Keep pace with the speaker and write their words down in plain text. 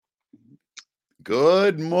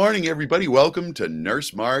Good morning, everybody. Welcome to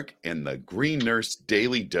nurseMARK and the Green Nurse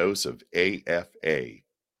Daily Dose of AFA.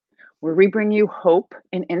 Where we bring you hope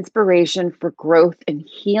and inspiration for growth and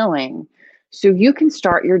healing so you can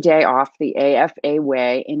start your day off the AFA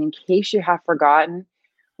way. And in case you have forgotten,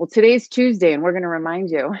 well, today's Tuesday and we're going to remind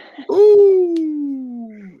you.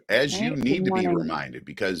 Ooh, as you Right? need to be reminded,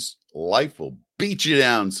 because life will beat you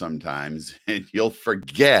down sometimes and you'll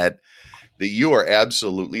forget that you are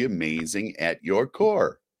absolutely amazing at your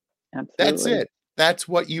core. Absolutely. That's it. That's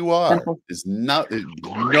what you are. Simple. There's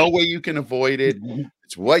no way you can avoid it.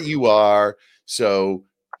 It's what you are. So,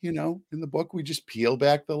 in the book, we just peel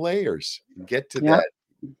back the layers and get to that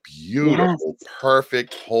beautiful,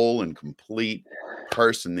 perfect, whole, and complete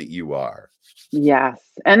person that you are. Yes.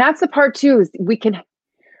 And that's the part too, is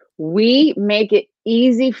we make it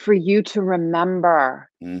easy for you to remember.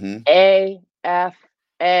 AFA.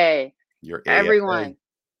 Your Everyone,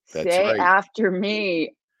 That's say right. after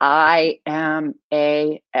me. I am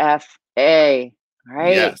AFA. Right?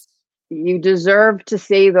 Yes. You deserve to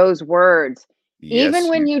say those words, Yes, even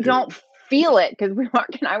when you do. don't feel it. Because Mark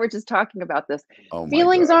and I were just talking about this. Oh my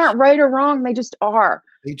Feelings gosh. aren't right or wrong; they just are.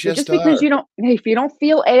 They So just because are. if you don't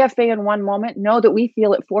feel AFA in one moment, know that we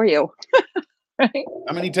feel it for you. Right?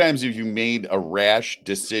 How many times have you made a rash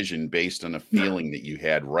decision based on a feeling that you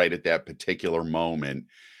had right at that particular moment?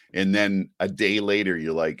 And then a day later,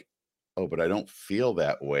 you're like, oh, but I don't feel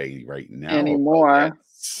that way right now about that Anymore.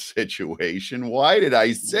 situation. Why did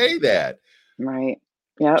I say that? Right.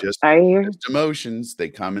 Yep. Just I hear. emotions. They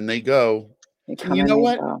come and they go. They And come you and know they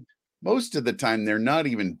what? go. Most of the time, they're not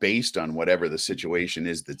even based on whatever the situation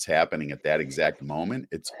is that's happening at that exact moment.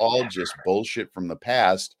 It's all just bullshit from the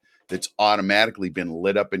past that's automatically been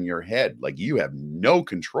lit up in your head. Like you have no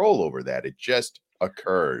control over that. It just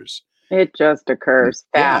occurs. It just occurs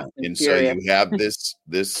fast And so furious. you have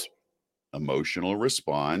this emotional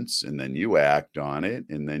response, and then you act on it,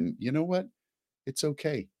 and then you know what? It's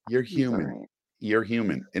okay. You're human. Right. You're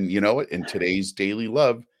human. And you know what? In today's daily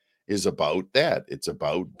love is about that. It's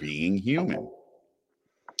about being human.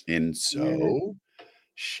 And so,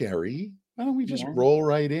 Sherry, why don't we just roll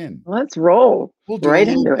right in? Let's roll. We'll do Right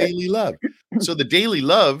a little into it. daily love. So the daily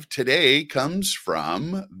love today comes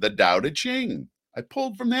from the Tao Te Ching. I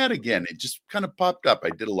pulled from that again. It just kind of popped up. I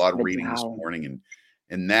did a lot of reading this morning,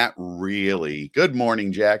 and that really, good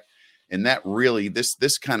morning, Jack. And that really, this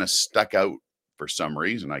kind of stuck out for some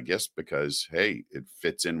reason, I guess, because hey, it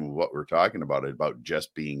fits in with what we're talking about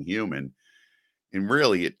just being human. And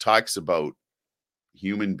really, it talks about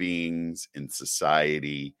human beings in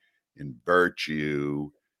society and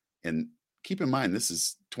virtue. And keep in mind, this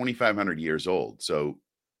is 2,500 years old. So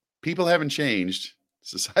people haven't changed.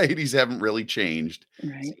 Societies haven't really changed.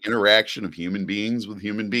 Right. It's the interaction of human beings with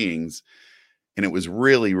human beings. And it was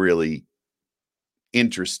really, really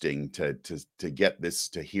interesting to get this,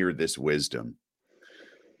 to hear this wisdom.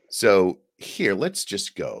 So here, let's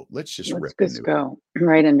just go. Let's just go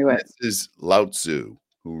right into it. This is Lao Tzu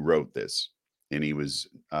who wrote this. And he was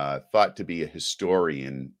thought to be a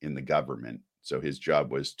historian in the government. So his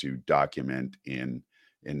job was to document and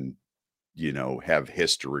have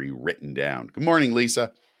history written down. Good morning,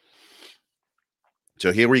 Lisa.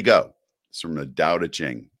 So here we go. It's from the Tao Te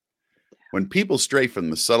Ching. When people stray from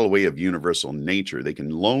the subtle way of universal nature, they can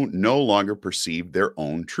no longer perceive their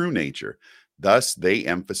own true nature. Thus, they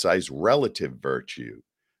emphasize relative virtue.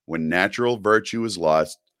 When natural virtue is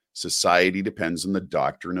lost, society depends on the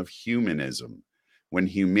doctrine of humanism. When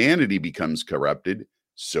humanity becomes corrupted,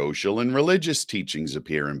 social and religious teachings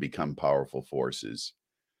appear and become powerful forces.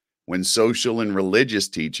 When social and religious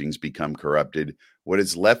teachings become corrupted, what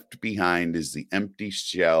is left behind is the empty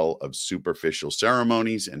shell of superficial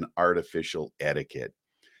ceremonies and artificial etiquette.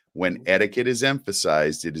 When etiquette is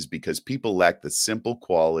emphasized, it is because people lack the simple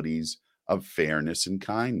qualities of fairness and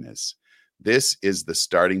kindness. This is the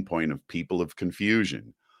starting point of people of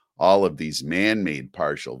confusion. All of these man-made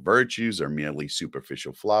partial virtues are merely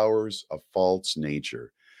superficial flowers of false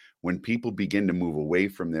nature. When people begin to move away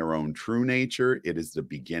from their own true nature, it is the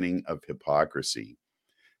beginning of hypocrisy.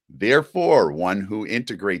 Therefore, one who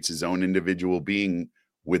integrates his own individual being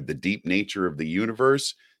with the deep nature of the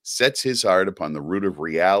universe sets his heart upon the root of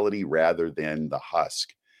reality rather than the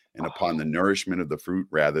husk, and upon the nourishment of the fruit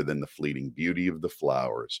rather than the fleeting beauty of the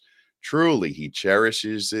flowers. Truly, he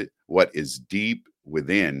cherishes what is deep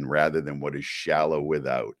within rather than what is shallow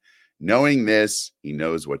without. Knowing this, he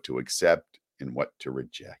knows what to accept and what to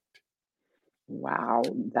reject. Wow,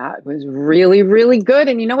 that was really, really good.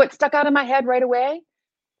 And you know what stuck out of my head right away?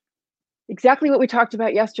 Exactly what we talked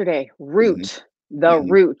about yesterday. Root,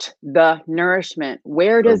 the nourishment.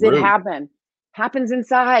 Where does it happen? happens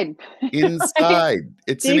inside. Right? Inside.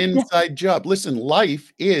 It's an Deep down. inside job. Listen,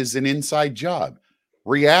 life is an inside job.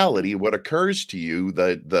 Reality, what occurs to you,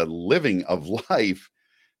 the living of life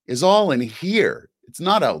is all in here. It's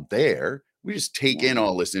not out there. We just take Yeah, in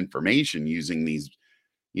all this information using these,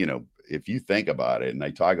 if you think about it, and I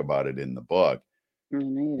talk about it in the book, I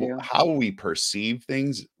know you do. how we perceive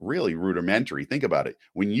things really rudimentary. Think about it.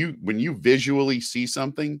 When you visually see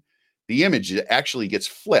something, the image actually gets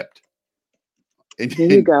flipped. And, There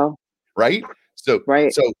you and go. right? So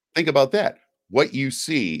Right. so think about that. What you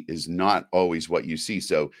see is not always what you see.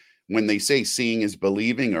 So when they say seeing is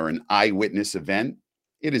believing or an eyewitness event,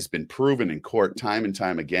 it has been proven in court time and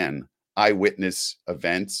time again. Eyewitness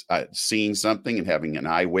events, seeing something and having an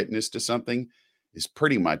eyewitness to something is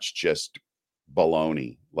pretty much just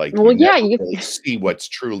baloney. Like Well, you yeah, never really see what's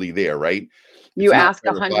truly there, right? you It's not ask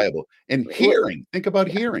 100. verifiable. And hearing, think about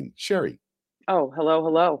hearing, Sherry. Oh, hello,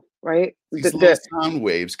 hello. Right. These little sound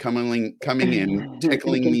waves coming in,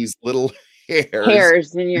 tickling Making these little hairs,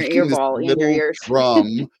 hairs in your making this earball, in your little ears.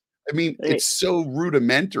 drum. I mean, Right. it's so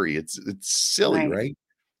rudimentary. It's silly, Right. right?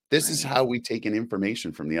 This is Right. how we take in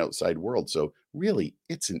information from the outside world. So really,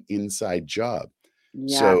 it's an inside job.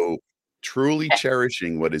 Yes. So truly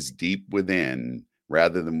cherishing what is deep within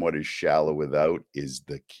rather than what is shallow without is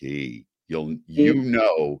the key. You Deep.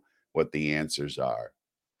 know what the answers are.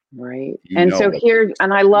 Right. You And know so what the here,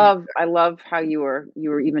 and perception is. I love how you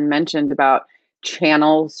were even mentioned about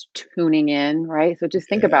channels tuning in, right? So just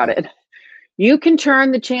think about Yeah. it. You can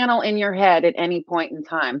turn the channel in your head at any point in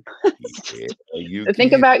time. Yeah, Just you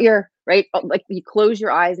think can. about your right, like you close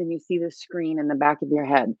your eyes and you see the screen in the back of your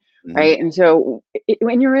head, Mhm. right? And so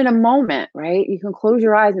when you're in a moment, right, you can close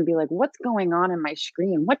your eyes and be like, "What's going on in my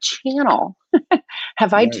screen? What channel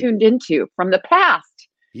have I Right. tuned into from the past?"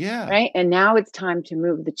 Yeah. Right? And now it's time to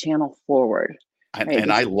move the channel forward. Right?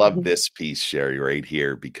 And I Just love this piece, Sherry, right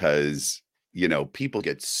here, because, people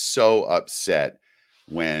get so upset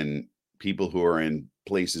when people who are in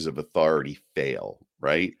places of authority fail,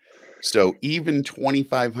 right? So even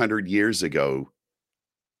 2,500 years ago,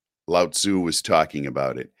 Lao Tzu was talking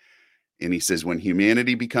about it. And he says, when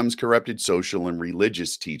humanity becomes corrupted, social and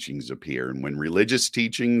religious teachings appear. And when religious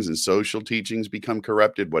teachings and social teachings become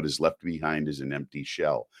corrupted, what is left behind is an empty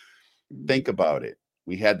shell. Think about it.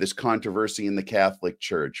 We had this controversy in the Catholic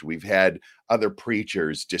Church. We've had other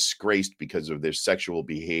preachers disgraced because of their sexual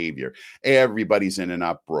behavior. Everybody's in an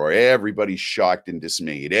uproar. Everybody's shocked and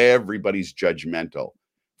dismayed. Everybody's judgmental.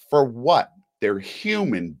 For what? They're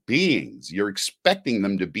human beings. You're expecting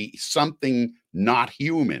them to be something not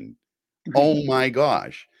human. right. Oh my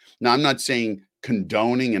gosh. Now, I'm not saying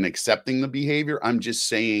condoning and accepting the behavior. I'm just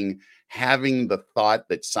saying having the thought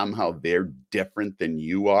that somehow they're different than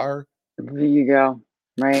you are. There you go.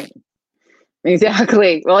 Right.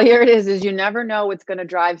 Exactly. Well, here it is you never know what's going to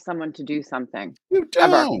drive someone to do something. You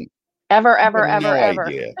Ever. don't. Ever, You ever, have ever, no ever.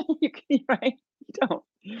 idea. Right? You don't.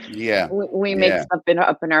 Yeah. We make Yeah. stuff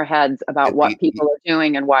up in our heads about At what the people are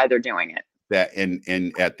doing and why they're doing it. that and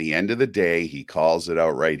at the end of the day, he calls it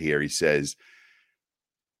out right here. He says,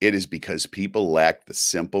 it is because people lack the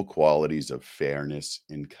simple qualities of fairness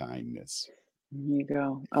and kindness. There you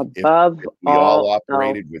go. If Above if we all all else.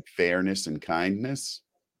 operated with fairness and kindness,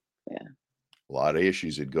 Yeah, a lot of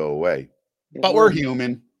issues would go away. it But we're would.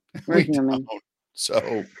 human. We're We human. don't.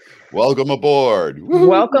 So, welcome aboard.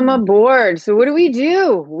 Welcome Woo! aboard. So what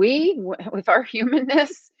do? With our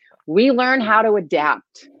humanness, we learn how to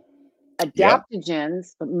adapt. Yep.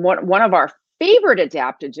 Adaptogens, one of our favorite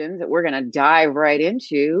adaptogens that we're going to dive right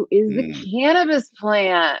into is the Mm, cannabis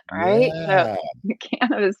plant, right? So yeah. the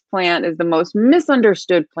cannabis plant is the most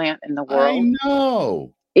misunderstood plant in the I world.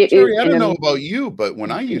 know. It is Sherry, I an don't know about you, but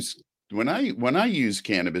amazing. when I use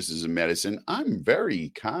cannabis as a medicine, I'm very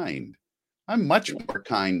kind. I'm much more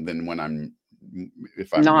kind than when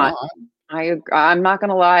if I'm Not. not. I'm not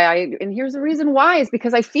gonna lie. And here's the reason why is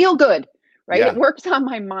because I feel good, right? It Yeah. works on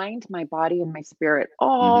my mind, my body, and my spirit Mhm.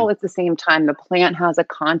 all at the same time. The plant has a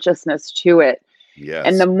consciousness to it.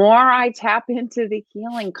 And the Yes. more I tap into the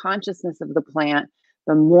healing consciousness of the plant,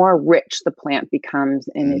 the more rich the plant becomes.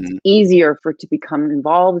 And it's Mhm. easier for it to become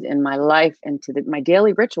involved in my life and to my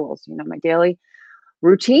daily rituals, my daily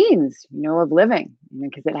routines, of living,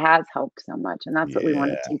 because it has helped so much. And that's what we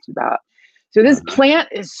want to Yeah. teach about. So this Uh-huh. plant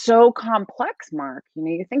is so complex, Mark.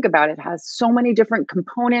 You think about it, it has so many different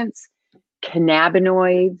components,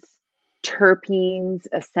 cannabinoids, terpenes,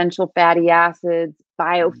 essential fatty acids, Yeah.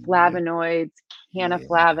 bioflavonoids, Yeah.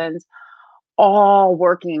 canaflavins, all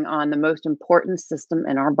working on the most important system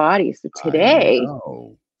in our body. So I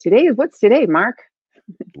know. what's today, Mark?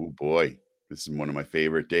 Oh boy. This is one of my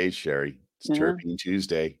favorite days, Sherry. It's Yeah. Terpene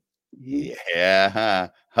Tuesday. Mhm. Yeah,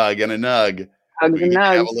 hug and a nug. Hugs We and can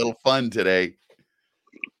have a nugs. little fun today.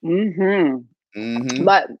 Mhm. Mhm.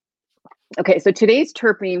 But okay, so today's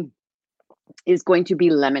terpene is going to be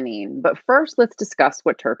limonene. But first, let's discuss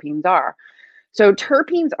what terpenes are. So,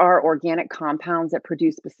 terpenes are organic compounds that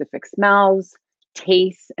produce specific smells,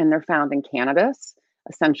 tastes, and they're found in cannabis,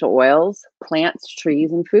 essential oils, plants,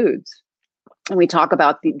 trees, and foods. And we talk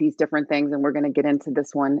about these different things, and we're going to get into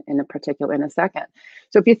this one in a particular in a second.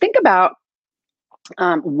 So, if you think about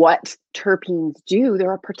what terpenes do,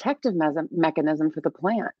 they're a protective mechanism for the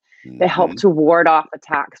plant. They help Mhm. to ward off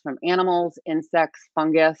attacks from animals, insects,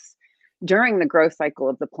 fungus during the growth cycle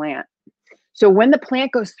of the plant. So when the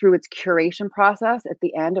plant goes through its curation process at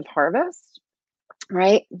the end of harvest,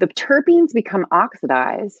 right, the terpenes become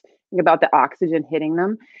oxidized. Think about the oxygen hitting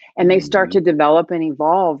them, and they start to Mhm. develop and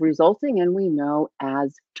evolve, resulting in we know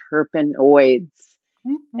as terpenoids.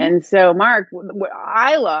 Whoop, whoop. And so, Mark, what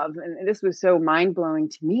I love, and this was so mind blowing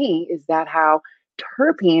to me, is that how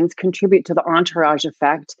terpenes contribute to the entourage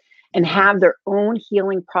effect and have Yes. their own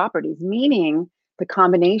healing properties, meaning the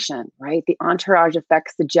combination, right? The entourage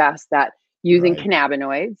effect suggests that using Right.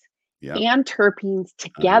 cannabinoids Yep. and terpenes Uh-huh.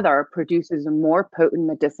 together produces a more potent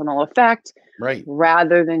medicinal effect Right.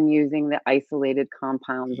 rather than using the isolated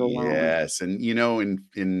compounds alone. Yes, and,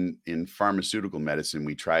 in pharmaceutical medicine,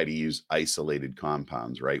 we try to use isolated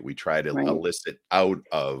compounds, right? We try to Right. elicit out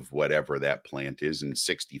of whatever that plant is, and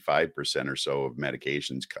 65% or so of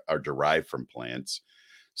medications are derived from plants. Yep.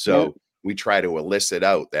 So, we try to elicit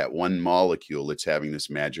out that one molecule that's having this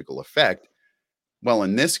magical effect. Well,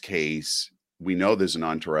 in this case, we know there's an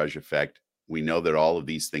entourage effect. We know that all of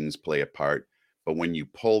these things play a part, but when you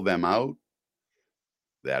pull them out,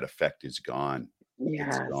 that effect is gone. It's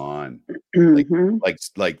Yes. gone. Like Hmm.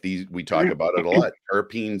 like these we talk about it a lot,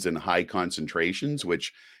 terpenes in high concentrations,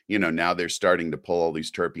 which, now they're starting to pull all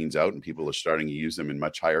these terpenes out and people are starting to use them in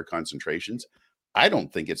much higher concentrations. I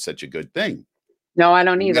don't think it's such a good thing. No, I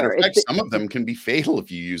don't Matter either. of fact, some of them can be fatal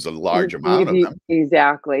if you use a large amount of them.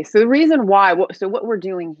 Exactly. So the reason why, so what we're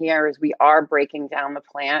doing here is we are breaking down the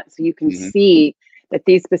plant, so you can Mhm, see that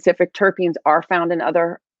these specific terpenes are found in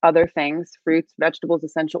other things, fruits, vegetables,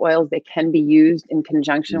 essential oils. They can be used in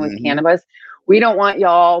conjunction with mhm. cannabis. We don't want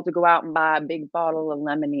y'all to go out and buy a big bottle of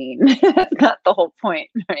limonene. That's not the whole point,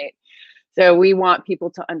 right? So we want people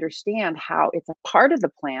to understand how it's a part of the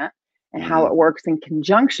plant and how Mhm. it works in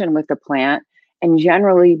conjunction with the plant. And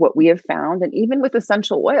generally, what we have found, and even with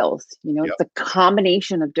essential oils, Yep. it's a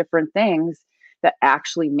combination of different things that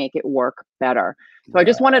actually make it work better. So I Right.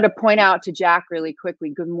 just wanted to point out to Jack really quickly.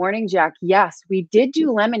 Good morning, Jack. Yes, we did do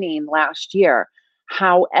lemonine last year.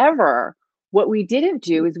 However, what we didn't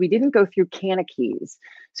do is we didn't go through Canakeys.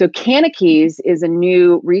 So Canakeys is a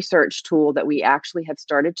new research tool that we actually have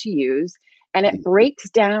started to use, and it Mhm. breaks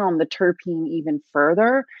down the terpene even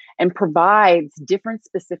further and provides different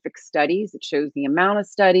specific studies. It shows the amount of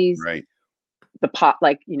studies, Right. the pot,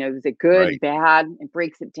 like, is it good, Right. bad? It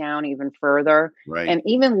breaks it down even further Right. and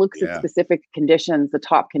even looks at Yeah. specific conditions, the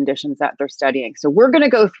top conditions that they're studying. So we're going to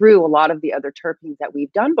go through a lot of the other terpenes that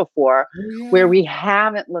we've done before Oh, where yeah. we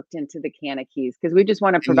haven't looked into the Canakeys because we just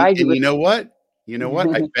want to And you provide you and with. you know what? You know what?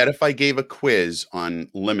 I bet if I gave a quiz on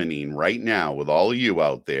limonene right now with all of you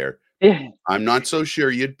out there, I'm not so sure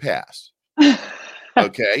you'd pass,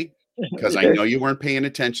 okay? Because I know you weren't paying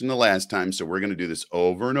attention the last time, so we're gonna do this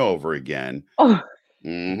over and over again. Oh,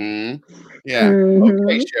 Mhm. Yeah.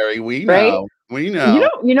 Okay, mhm, Sherry, we right? know. We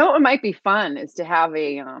know. What might be fun is to have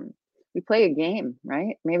we play a game,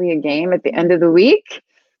 right? Maybe a game at the end of the week,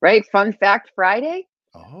 right? Fun fact Friday.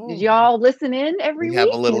 Did Oh, y'all listen in every we have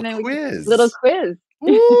a week? little And then we could little quiz. quiz.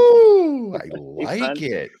 Ooh, I Be like fun,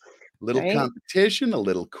 it. Little right? competition, a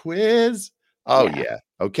little quiz. Oh, Yeah, yeah.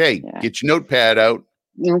 Okay, yeah. get your notepad out.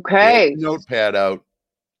 Get Okay. your notepad out.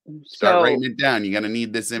 Start writing So it down. You're gonna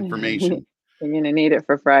need this you're information. gonna need it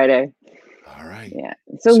for Friday. All right. Yeah.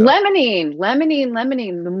 So So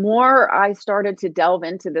lemonine. The more I started to delve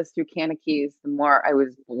into this through Canakeys, the more I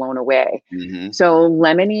was blown away. mhm. So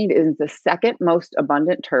lemonine is the second most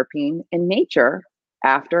abundant terpene in nature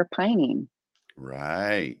after pinene.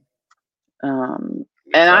 Right. We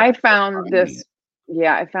And talked I about found timing. this,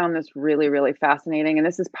 yeah, I found this really, really fascinating. And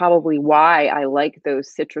this is probably why I like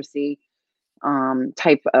those citrusy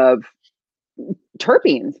type of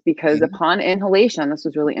terpenes, because Mhm. upon inhalation, this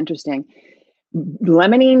was really interesting.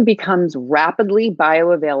 Limonene becomes rapidly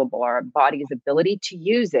bioavailable, our body's ability to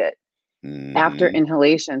use it after Mhm.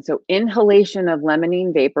 inhalation. So, inhalation of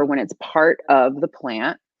limonene vapor, when it's part of the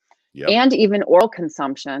plant, Yep. and even oral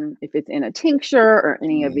consumption, if it's in a tincture or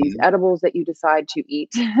any of these Mhm. edibles that you decide to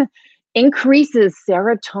eat, increases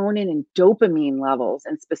serotonin and dopamine levels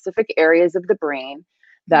in specific areas of the brain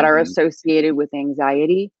that are Mhm. associated with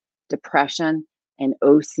anxiety, depression, and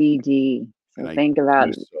OCD. And So I think about,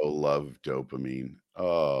 do so love dopamine.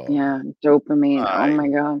 Oh, yeah, dopamine. Oh I my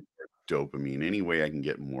God. dopamine. Any way I can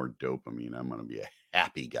get more dopamine, I'm gonna be a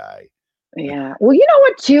happy guy. Yeah. Well, you know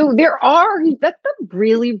what, too? That's a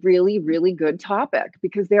really, really, really good topic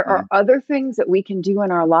because there are Mhm. other things that we can do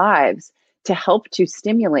in our lives to help to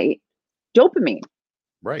stimulate dopamine,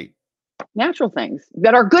 Right. natural things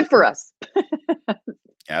that are good for us.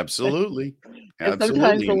 Absolutely. And sometimes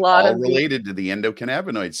Absolutely, a and lot all of the, related to the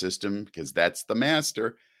endocannabinoid system because that's the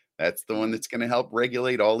master. That's the one that's gonna help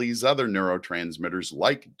regulate all these other neurotransmitters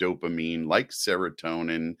like dopamine, like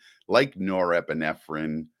serotonin, like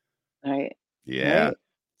norepinephrine. right, Yeah. right,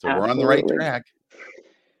 So we're on the right absolutely. track.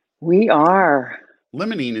 We are.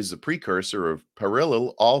 Limonene is the precursor of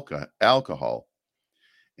pyrrollyl alcohol,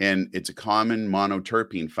 and it's a common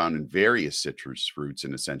monoterpene found in various citrus fruits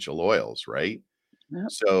and essential oils, right? Yep.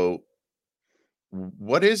 So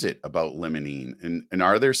what is it about limonene? And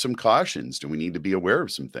are there some cautions? Do we need to be aware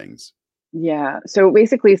of some things? Yeah. So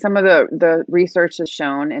basically, some of the research has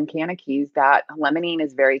shown in Canakees that limonene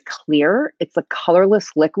is very clear. It's a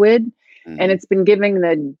colorless liquid, and Mhm, it's been given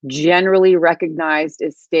the generally recognized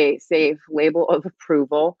as stay safe label of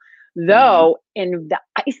approval. mhm. Though in the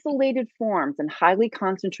isolated forms and highly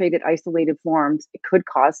concentrated isolated forms, it could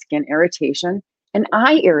cause skin irritation and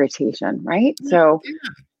eye irritation. Right. Yeah, So, yeah,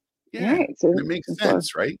 all yeah, right. and So, it makes so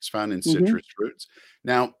sense, right? It's found in mhm. citrus fruits.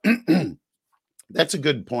 Now, that's a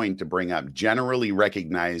good point to bring up. Generally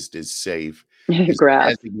recognized as safe is a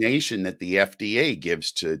Grass. designation that the FDA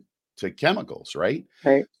gives to chemicals, right?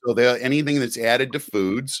 Right. So anything that's added to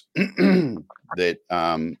foods that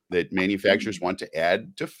manufacturers want to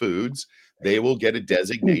add to foods, they will get a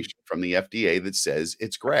designation from the FDA that says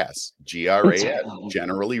it's GRAS, It's GRAS,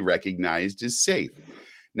 generally recognized as safe.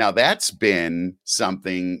 Now, that's been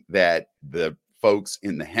something that the folks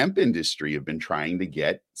in the hemp industry have been trying to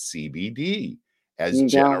get CBD as you go.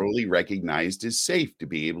 generally recognized as safe to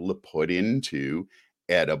be able to put into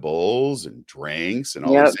edibles and drinks and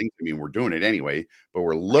all these Yep. things. I mean, we're doing it anyway, but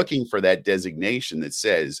we're looking for that designation that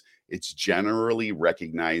says it's generally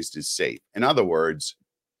recognized as safe. In other words,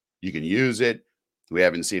 you can use it. We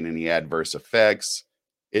haven't seen any adverse effects.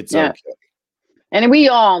 It's Yeah. okay. And we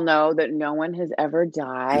all know that no one has ever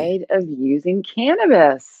died of using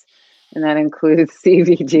cannabis, and that includes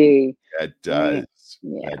CBD, That right? does.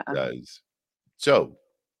 That Yeah. does. So,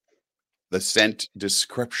 the scent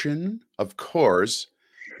description, of course,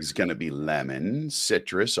 is going to be lemon,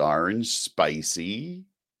 citrus, orange, spicy.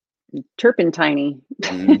 Turpentine.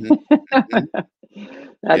 Mhm, mhm.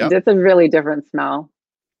 Yep. That's a really different smell.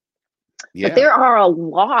 But Yeah. there are a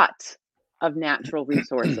lot of natural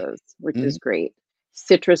resources, which is Mhm. great.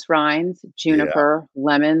 Citrus rinds, Yeah. juniper,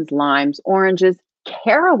 lemons, limes, oranges,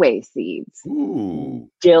 caraway seeds, Ooh,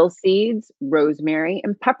 dill seeds, rosemary,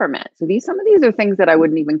 and peppermint. So some of these are things that I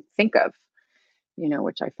wouldn't even think of,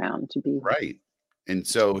 which I found to be, right. And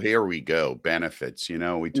so here we go, benefits. We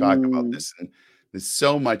talk about mm, this, and there's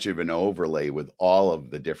so much of an overlay with all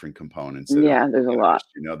of the different components that are yeah, there's a lot.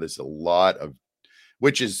 cannabis. There's a lot of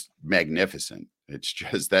which is magnificent. It's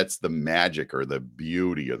just that's the magic or the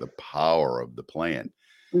beauty or the power of the plant.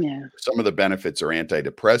 Yeah. Some of the benefits are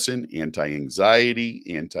antidepressant, anti-anxiety,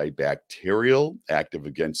 antibacterial, active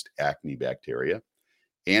against acne bacteria,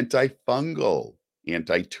 antifungal,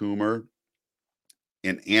 anti-tumor,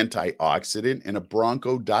 an antioxidant, and a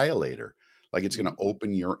bronchodilator. Like it's going Mm, to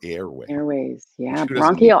open your airway, airways. which Yeah. who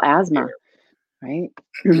doesn't need Bronchial asthma, right?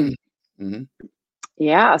 Mhm.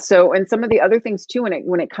 Yeah. So, and some of the other things too,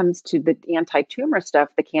 when it comes to the anti-tumor stuff,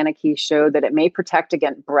 the Kanakee show that it may protect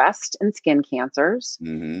against breast and skin cancers.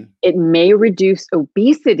 Mhm. It may reduce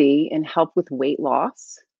obesity and help with weight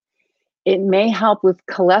loss. It may help with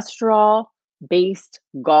cholesterol-based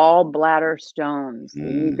gallbladder stones. There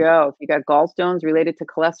you Mm. go. If you got gallstones related to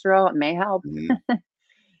cholesterol, it may help. Mhm.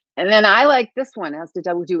 And then I like this one. It has to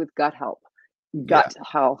do with gut health. Yeah. Gut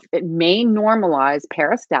health. It may normalize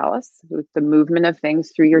peristalsis, with the movement of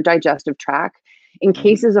things through your digestive tract, in Mhm.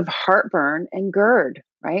 cases of heartburn and GERD,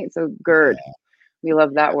 right? So GERD, Yeah. we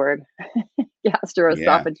love that Yeah. word. Yeah.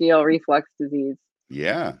 Gastroesophageal reflux disease.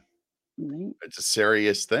 Yeah. Right? It's a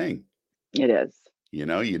serious thing. It is. You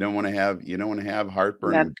don't want to have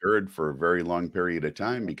heartburn That, and GERD for a very long period of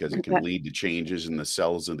time because it can that, lead to changes in the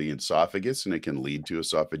cells of the esophagus and it can lead to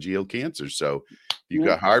esophageal cancer. So if you yep.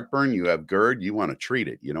 got heartburn, you have GERD, you want to treat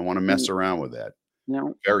it. You don't want to mess Mm, around with that.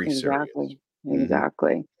 no, Very serious. exactly. Mhm.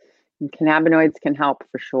 Exactly. And cannabinoids can help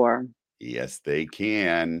for sure. Yes, they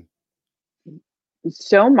can.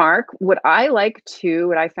 So, Mark, what I like too,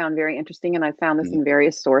 what I found very interesting, and I found this Mhm. in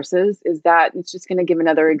various sources, is that it's just going to give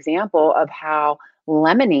another example of how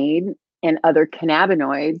lemonade and other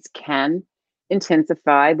cannabinoids can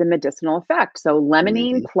intensify the medicinal effect. So,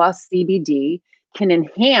 lemonade Mhm. plus CBD can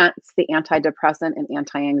enhance the antidepressant and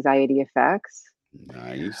anti anxiety effects.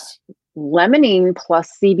 Nice. Lemonine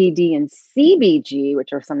plus CBD and CBG,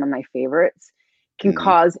 which are some of my favorites, can Mhm.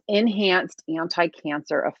 cause enhanced anti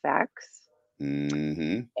cancer effects.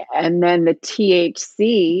 Mhm. And then the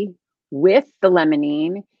THC with the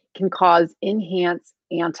limonene can cause enhanced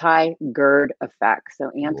anti-GERD effects.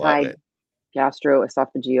 So Love it.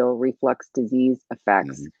 anti-gastroesophageal reflux disease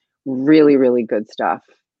effects. Mhm. Really, really good stuff.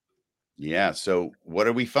 Yeah, so what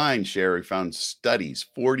did we find, Sherry? We found studies,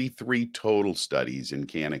 43 total studies in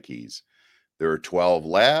Canakees. There are 12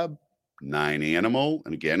 lab, 9 animal,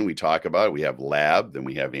 and again, we talk about it. We have lab, then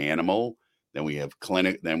we have animal, then we have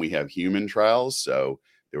clinic, then we have human trials. So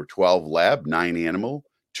there were 12 lab, 9 animal,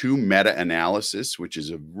 2 meta-analysis, which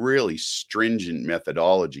is a really stringent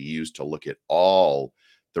methodology used to look at all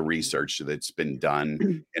the research that's been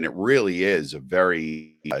done. And it really is a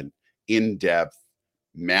very in-depth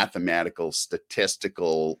mathematical,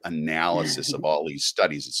 statistical analysis of all these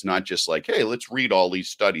studies. It's not just like, hey, let's read all these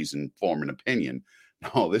studies and form an opinion.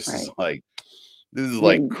 No, Right. this is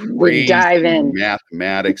like We crazy dive in.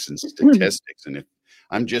 mathematics and statistics. And if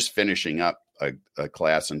I'm just finishing up a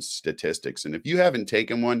class on statistics, and if you haven't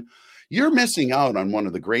taken one, you're missing out on one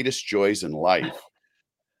of the greatest joys in life.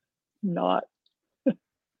 Not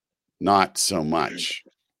Not so much.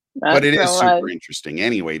 But it so is much. super interesting.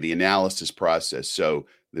 Anyway, the analysis process. So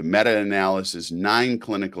the meta-analysis, 9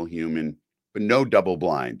 clinical human, but no double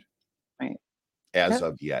blind Right. as Yep.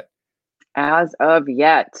 of yet. As of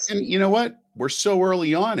yet. And you know what? We're so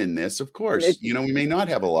early on in this, of course, It, we may not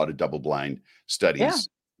have a lot of double blind yeah. studies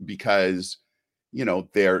because,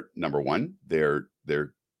 they're number one, they're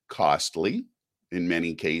costly in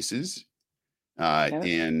many cases. Yep.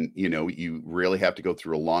 And you really have to go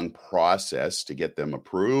through a long process to get them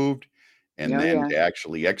approved and Oh, then yeah. to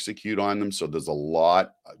actually execute on them. So there's a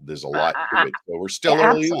lot to I, it. So we're still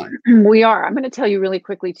early Abs on. we are. I'm gonna tell you really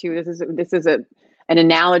quickly too, this is an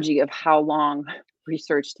analogy of how long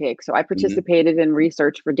research takes. So I Mhm, participated in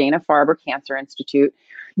research for Dana-Farber Cancer Institute,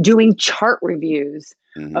 doing chart reviews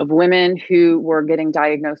mhm. of women who were getting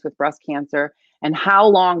diagnosed with breast cancer and how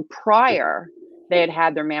long prior they had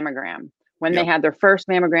had their mammogram. When they Yep. had their first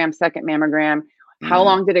mammogram, second mammogram, how Mhm.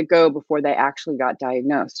 long did it go before they actually got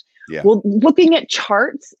diagnosed? Yeah. Well, looking at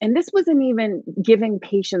charts, and this wasn't even giving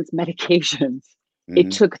patients medications. It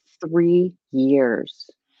Mhm. took 3 years,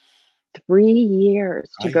 3 years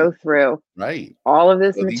to Right, go through right. all of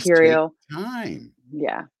this So these take material. time.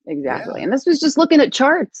 Yeah, exactly. Yeah. And this was just looking at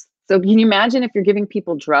charts. So can you imagine if you're giving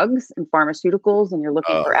people drugs and pharmaceuticals and you're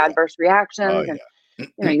looking Oh, for yeah. adverse Oh, reactions and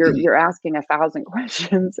yeah. you're asking 1,000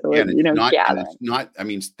 questions or And it's gathering. not, I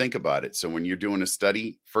mean, think about it. So when you're doing a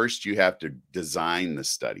study, first you have to design the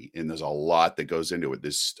study, and there's a lot that goes into it.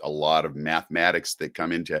 There's a lot of mathematics that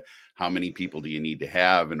come into how many people do you need to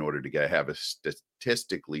have in order to have a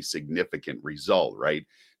statistically significant result, right?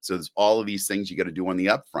 So there's all of these things you got to do on the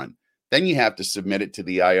upfront. Then you have to submit it to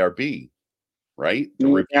the IRB, right? The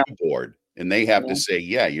review Yeah, board. And they have to yeah, say,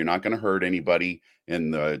 yeah, you're not going to hurt anybody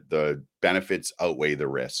and the benefits outweigh the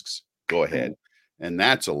risks. Go ahead. right, And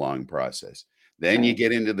that's a long process. Then you right.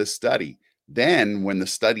 get into the study. Then when the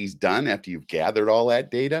study's done, after you've gathered all that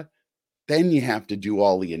data, then you have to do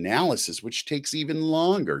all the analysis, which takes even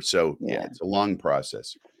longer. So yeah, Yeah. it's a long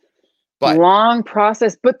process. But Long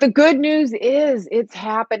process, but the good news is it's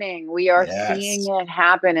happening. We are seeing yes. it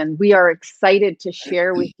happen, and we are excited to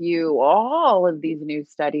share with you all of these new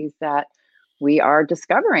studies that we are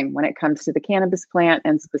discovering when it comes to the cannabis plant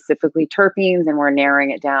and specifically terpenes, and we're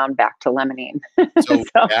narrowing it down back to limonene. So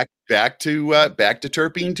So, back to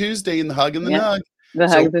Terpene Tuesday and the hug and the yeah, nug. the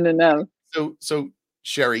So hugs and the nubs. So,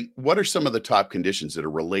 Sherry, what are some of the top conditions that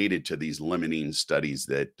are related to these limonene studies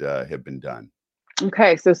that have been done?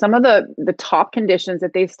 Okay, so some of the top conditions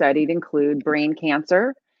that they've studied include brain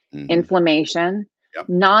cancer, Hmm. inflammation, Yep.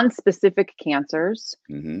 non-specific cancers,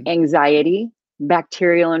 Hmm. anxiety,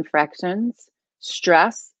 bacterial infections,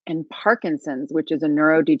 stress, and Parkinson's, which is a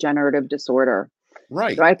neurodegenerative disorder. So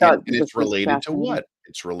Right. I And, thought and this it's was related to fascinating. what?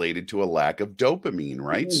 It's related to a lack of dopamine,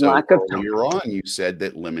 right? So Lack of earlier on, you said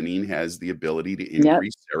that limonene has the ability to yep,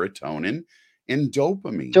 increase serotonin and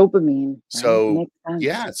dopamine. dopamine, right? So, Makes sense.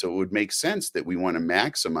 yeah, so it would make sense that we want to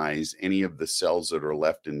maximize any of the cells that are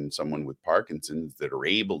left in someone with Parkinson's that are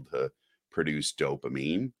able to produce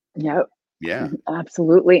dopamine. Yep, Yeah.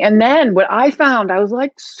 absolutely. And then what I found, I was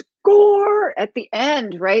like, score at the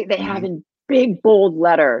end, right? They have Mhm. in big, bold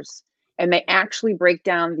letters. And they actually break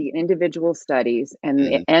down the individual studies. And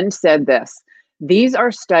the end said this: these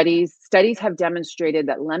are studies have demonstrated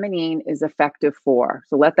that limonene is effective for.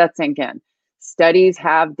 So let that sink in. Studies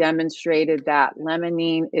have demonstrated that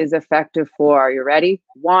limonene is effective for. Are you ready?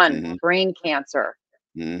 1, brain cancer.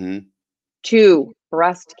 2,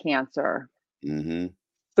 breast cancer.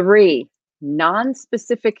 3,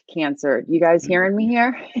 non-specific cancer. You guys hearing me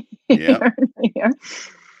here? Yeah.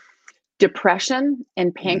 Depression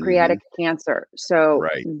and pancreatic cancer. So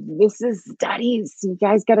this is studies you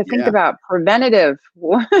guys got to think about. Preventative.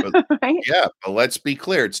 But, right? Yeah, but let's be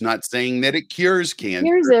clear. It's not saying that it cures cancer.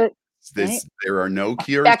 Here's it. There are no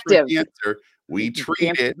cures Effective. for cancer. We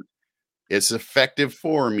treat it. It's effective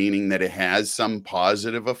for, meaning that it has some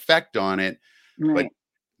positive effect on it. But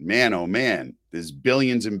man, oh man, there's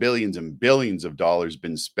billions and billions and billions of dollars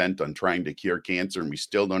been spent on trying to cure cancer, and we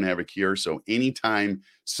still don't have a cure. So anytime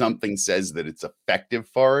something says that it's effective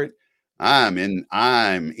for it, I'm in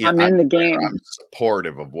the game. I'm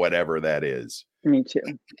supportive of whatever that is. Me too.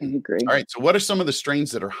 I agree. All right. So what are some of the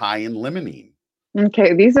strains that are high in limonene?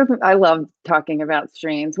 Okay, I love talking about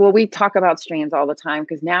strains. Well, we talk about strains all the time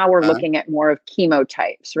because now we're looking at more of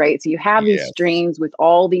chemotypes, right? So you have these strains with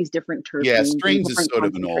all these different terpenes. Yeah, strains is sort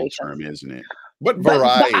of an old term, isn't it? What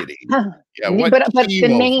variety? But the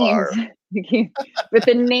names, but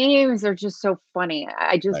the names are just so funny.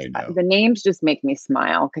 The names just make me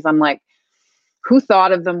smile because I'm like, who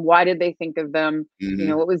thought of them? Why did they think of them? You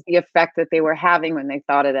know, what was the effect that they were having when they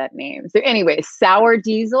thought of that name? So anyway, sour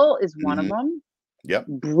diesel is one of them. Yep.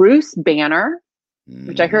 Bruce Banner,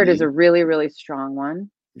 which I heard is a really, really strong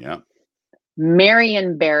one. Yeah.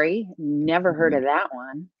 Marion Berry. Never heard of that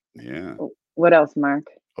one. Yeah. What else, Mark?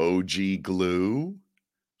 OG glue.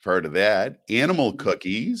 Heard of that. Animal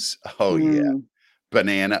cookies. Oh, yeah.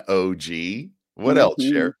 Banana OG. What else,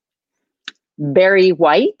 Cher? Berry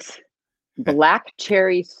White. Black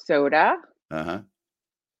cherry soda.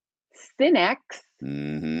 Cinex.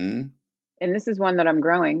 And this is one that I'm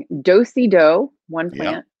growing. Do-si-do, one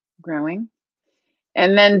plant growing.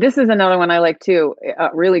 And then this is another one I like too.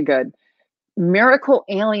 Really good. Miracle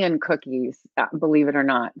Alien Cookies, believe it or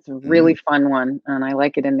not. It's a really fun one. And I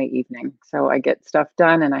like it in the evening. So I get stuff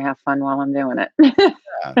done and I have fun while I'm doing it.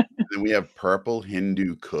 Then we have Purple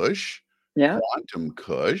Hindu Kush. Quantum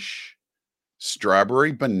Kush.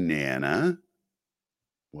 Strawberry Banana.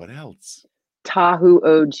 What else? Tahoe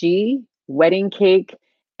OG, Wedding Cake,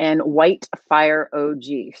 and White Fire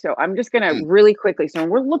OG. So I'm just going to really quickly. So when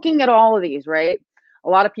we're looking at all of these, right? A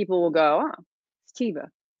lot of people will go, sativa,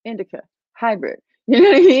 indica, hybrid. You know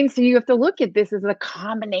what I mean? So you have to look at this as a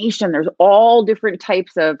combination. There's all different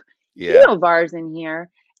types of cultivars in here.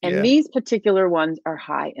 And these particular ones are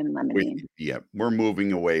high in limonene. We're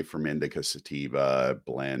moving away from indica, sativa,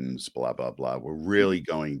 blends, blah, blah, blah. We're really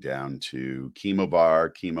going down to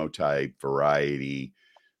chemovar, chemotype, variety.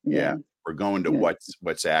 We're going to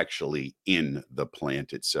what's actually in the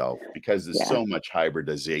plant itself, because there's so much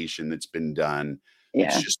hybridization that's been done.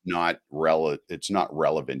 It's just not it's not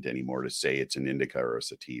relevant anymore to say it's an indica or a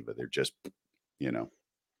sativa. They're just, they're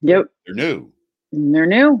new. They're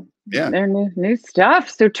new. They're new stuff.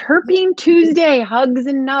 So Terpene Tuesday, hugs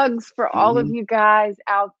and nugs for all of you guys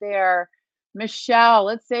out there. Michelle,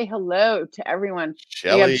 let's say hello to everyone.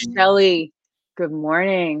 We have Shelly. Good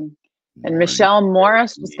morning. And Michelle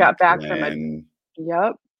Morris just got back from a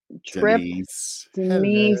trip.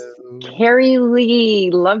 Denise. Carrie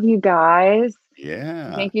Lee. Love you guys.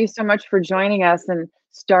 Yeah. Thank you so much for joining us and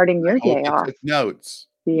starting your day off. Took notes.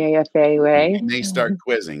 The AFA way. And they start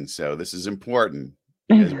quizzing, so this is important.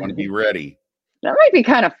 You guys want to be ready. That might be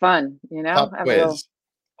kind of fun, Pop quiz.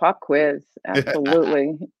 Pop quiz.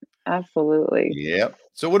 Absolutely. Absolutely. Yep.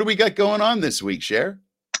 So what do we got going on this week, Cher?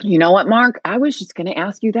 You know what, Mark? I was just going to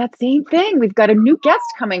ask you that same thing. We've got a new guest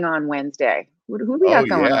coming on Wednesday. Who do we got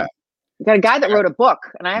going on? We got a guy that wrote a book,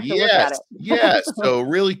 and I have to look at it. So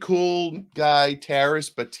really cool guy, Taras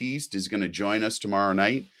Batiste, is going to join us tomorrow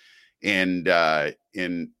night. And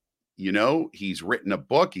he's written a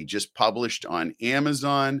book. He just published on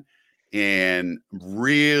Amazon, and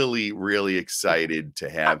really, really excited to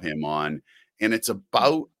have him on. And it's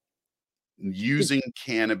about using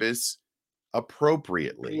cannabis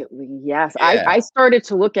appropriately. Yes. I started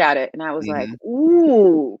to look at it and I was like,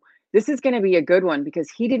 ooh, this is going to be a good one, because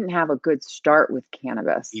he didn't have a good start with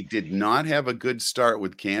cannabis. He did not have a good start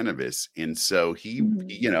with cannabis. And so he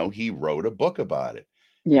wrote a book about it.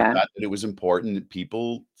 He Yeah. thought that it was important that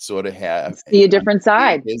people sort of have See a different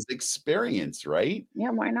understand side. his experience, right?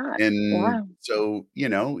 Yeah, why not? And Yeah. so,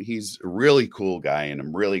 he's a really cool guy, and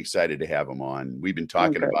I'm really excited to have him on. We've been Oh,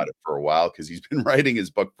 talking about good. it for a while because he's been writing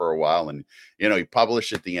his book for a while, and he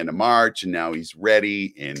published at the end of March, and now he's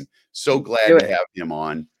ready. And so Let's glad do to it. have him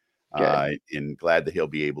on, Good. and glad that he'll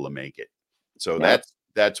be able to make it. So Yep.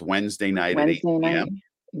 that's Wednesday night at Wednesday 8 night. p.m.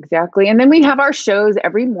 Exactly. And then we have our shows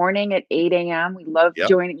every morning at 8 a.m. Yep.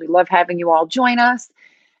 We love having you all join us.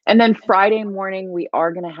 And then Friday morning, we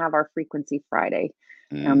are going to have our Frequency Friday,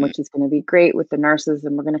 Mhm. which is going to be great with the nurses.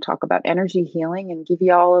 And we're going to talk about energy healing and give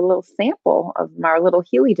you all a little sample of our little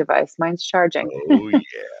Healy device. Mine's charging. Oh yeah.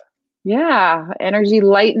 Yeah, energy,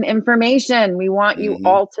 light, and information. We want you Mhm.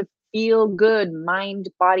 all to feel good, mind,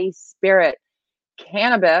 body, spirit.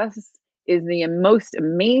 Cannabis is the most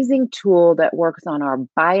amazing tool that works on our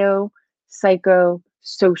bio, psycho,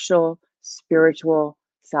 social, spiritual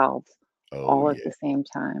selves Oh all at yeah. the same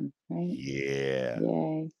time, right? Yeah.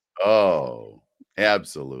 Yay. Oh,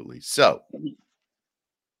 absolutely. So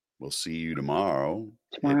we'll see you tomorrow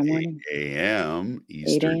at Tomorrow morning, 8 a.m. 8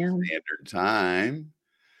 Eastern a.m. Standard Time,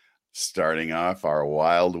 starting off our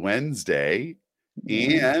Wild Wednesday.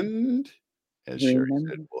 Yeah. And as Sherry said,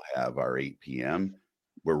 Remember. we'll have our 8 p.m.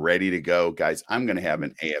 We're ready to go. Guys, I'm going to have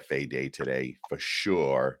an AFA day today for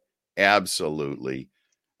sure. Absolutely.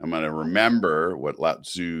 I'm going to remember what Lao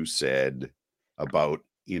Tzu said about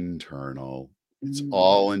internal. It's Mm.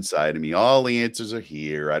 all inside of me. All the answers are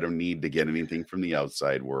here. I don't need to get anything from the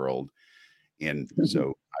outside world. And so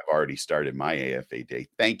I've already started my AFA day.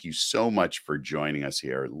 Thank you so much for joining us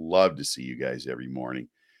here. Love to see you guys every morning.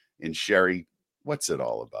 And Sherry, what's it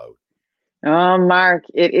all about? Oh, Mark,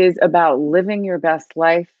 it is about living your best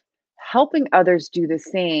life, helping others do the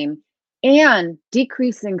same, and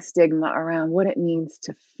decreasing stigma around what it means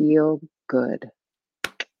to feel good.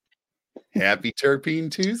 Happy Terpene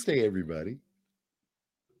Tuesday, everybody.